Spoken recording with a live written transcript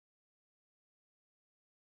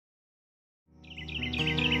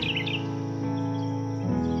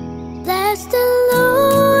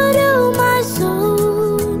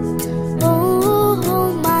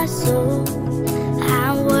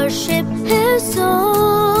His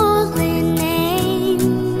holy name.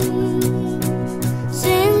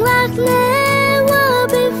 Sing like never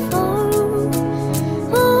before.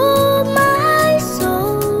 Oh, my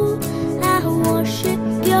soul, I worship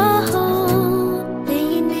your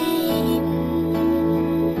holy name.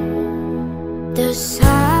 The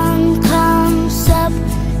sun comes up,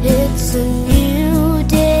 it's a new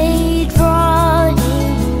day drawing.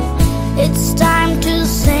 It's time to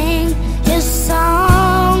sing His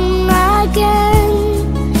song again.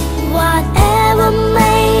 Whatever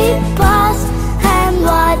may pass and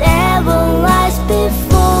whatever lies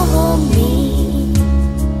before me,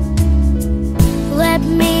 let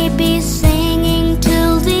me be singing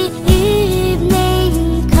till the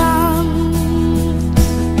evening comes.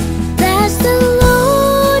 Bless the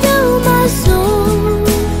Lord, oh my soul,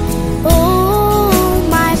 oh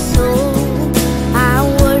my soul. I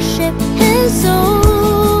worship His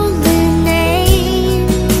holy name.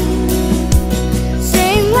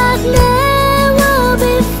 Sing like never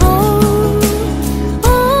before.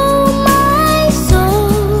 Oh my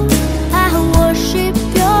soul, I worship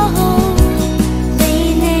your holy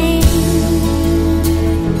name.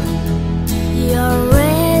 You're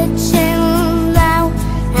rich and loud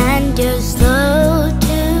and you're slow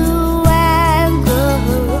to anger.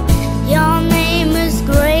 Your name is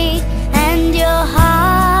great and your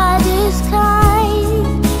heart is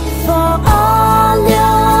kind. For all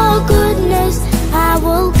your goodness, I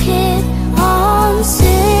will keep on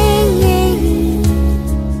singing.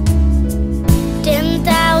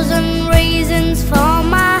 10,000 reasons for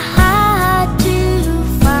my heart to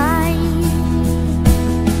find.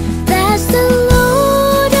 Bless the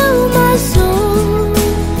Lord, oh my soul,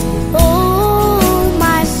 oh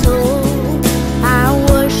my soul. I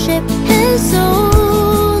worship His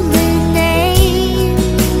holy name.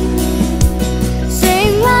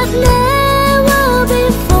 Sing like never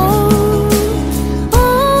before.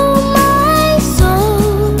 Oh my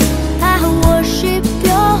soul, I worship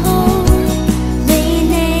your holy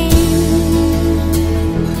name.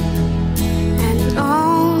 And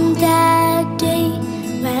on that day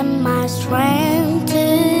when my strength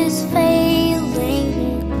is failing,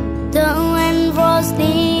 the end was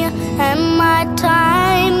near and my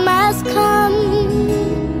time has come,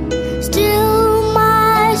 still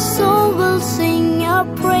my soul will sing your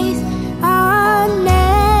praise unending.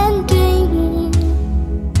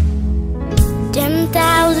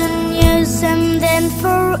 10,000 years and then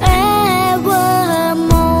forevermore.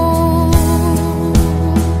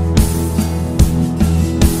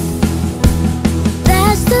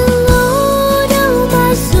 Bless the Lord, oh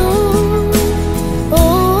my soul,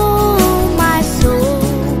 oh my soul.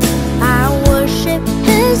 I worship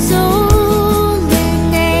His holy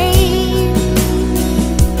name.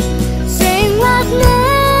 Sing like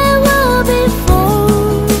never before.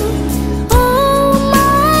 Oh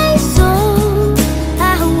my soul,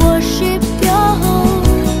 I worship your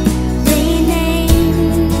holy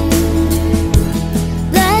name.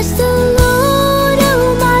 Bless the Lord, oh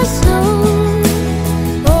my soul,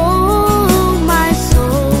 oh my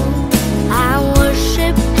soul. I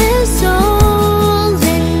worship His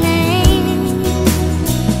holy name.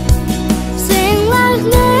 Sing like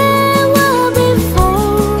never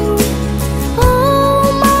before. Oh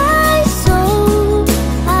my soul,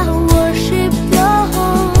 I worship your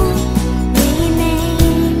holy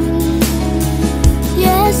name.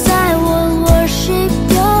 Yes, I will worship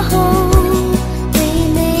your holy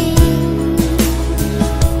name.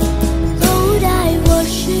 Lord, I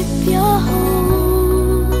worship your holy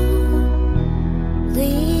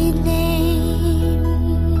name.